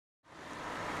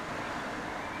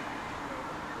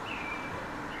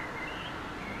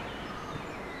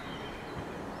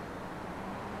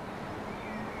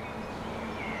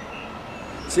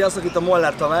Sziasztok, itt a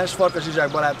Molnár Tamás, Farkas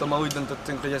Izsák barátommal úgy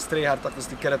döntöttünk, hogy ezt Stray Hard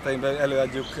Acoustic kereteimben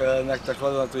előadjuk nektek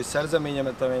vadonatúj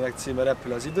szerzeményemet, amelynek címe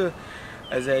Repül az idő.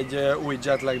 Ez egy új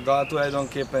JXTLAG dal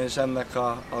tulajdonképpen, és ennek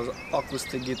az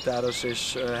akusztik gitáros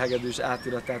és hegedűs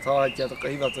átiratát hallhatjátok a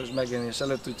hivatalos megjelenés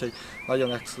előtt, úgyhogy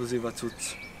nagyon exkluzív a cucc.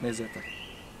 Nézzétek!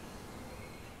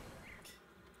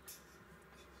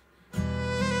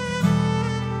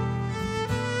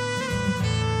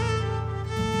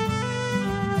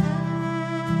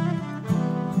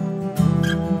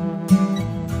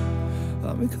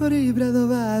 Mikor ébred a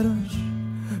város,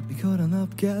 mikor a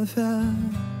nap kell fel,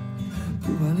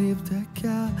 puha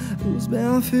léptekkel, húzd be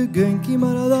a függöny,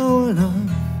 kimarad a holnap.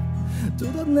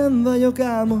 Tudod, nem vagyok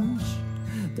álmos,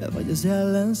 te vagy az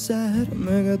ellenszer,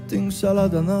 mögöttünk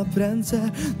szalad a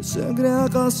naprendszer, de szögre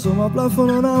akasztom a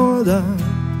plafonon a holdat.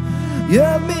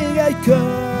 Jön még egy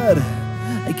kör,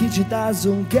 egy kicsit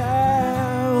ázzunk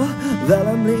el,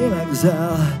 velem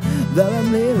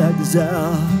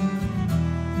lélegzel.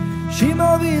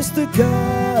 Sima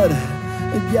víztükör,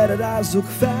 gyere rázzuk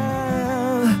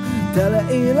fel, tele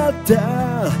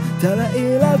élettel,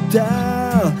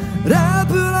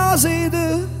 repül az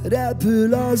idő,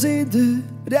 repül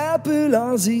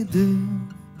az idő,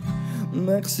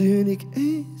 megszűnik,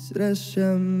 észre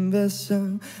sem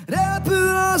veszem. Repül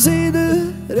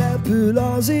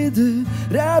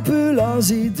az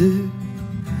idő,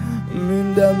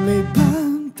 minden mi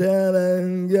bánt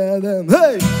elengedem.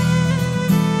 Hey!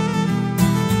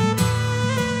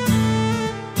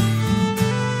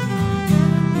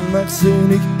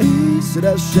 Megszűnik,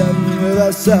 észre sem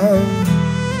veszem.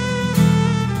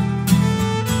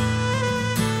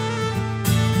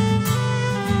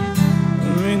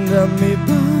 Minden mi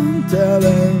bánt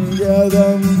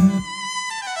elengedem.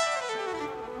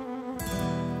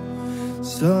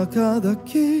 Szakad a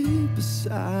kép,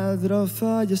 szádra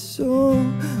fagy a szó,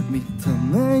 mint a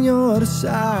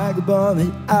mennyországban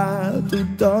egy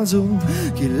átutazó,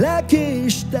 ki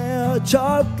lekéste a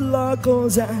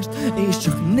csatlakozást, és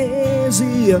csak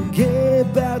nézi a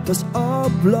gépet az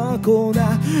ablakon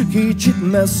át.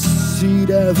 Kicsit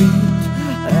messzire vitt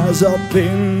ez a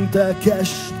péntek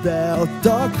este, a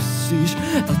taxis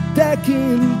a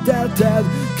tekinteted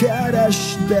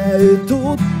kereste. Ő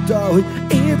tudta, hogy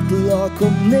itt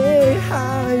lakom,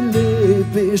 néhány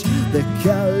lépés, de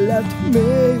kellett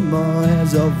még ma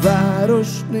ez a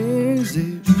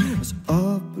városnézés. Az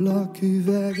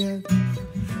ablaküveget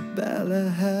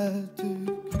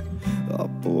beleheltük, a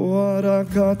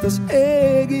poharakat az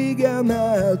égig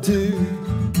emeltük.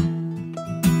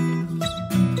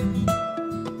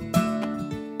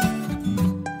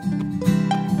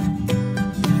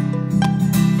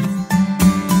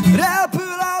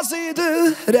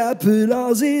 Repül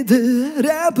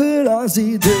az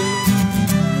idő,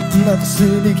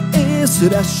 megszűnik,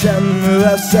 észre sem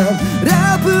veszem.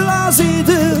 Repül az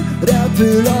idő,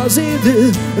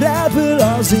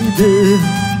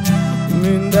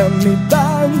 minden mi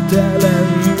bánt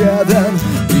elengedem.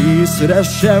 Észre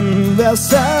sem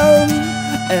veszem,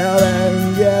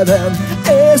 elengedem,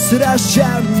 észre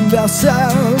sem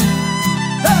veszem.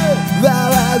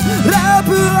 Veled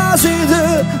repül az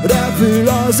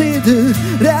idő,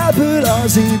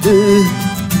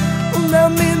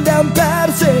 nem minden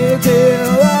percét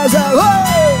élvezem.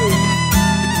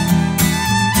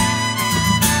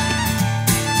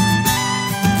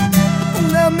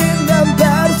 Nem minden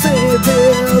percét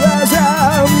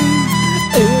élvezem,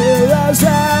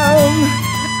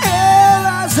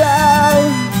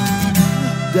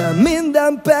 de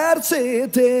minden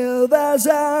percét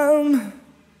élvezem.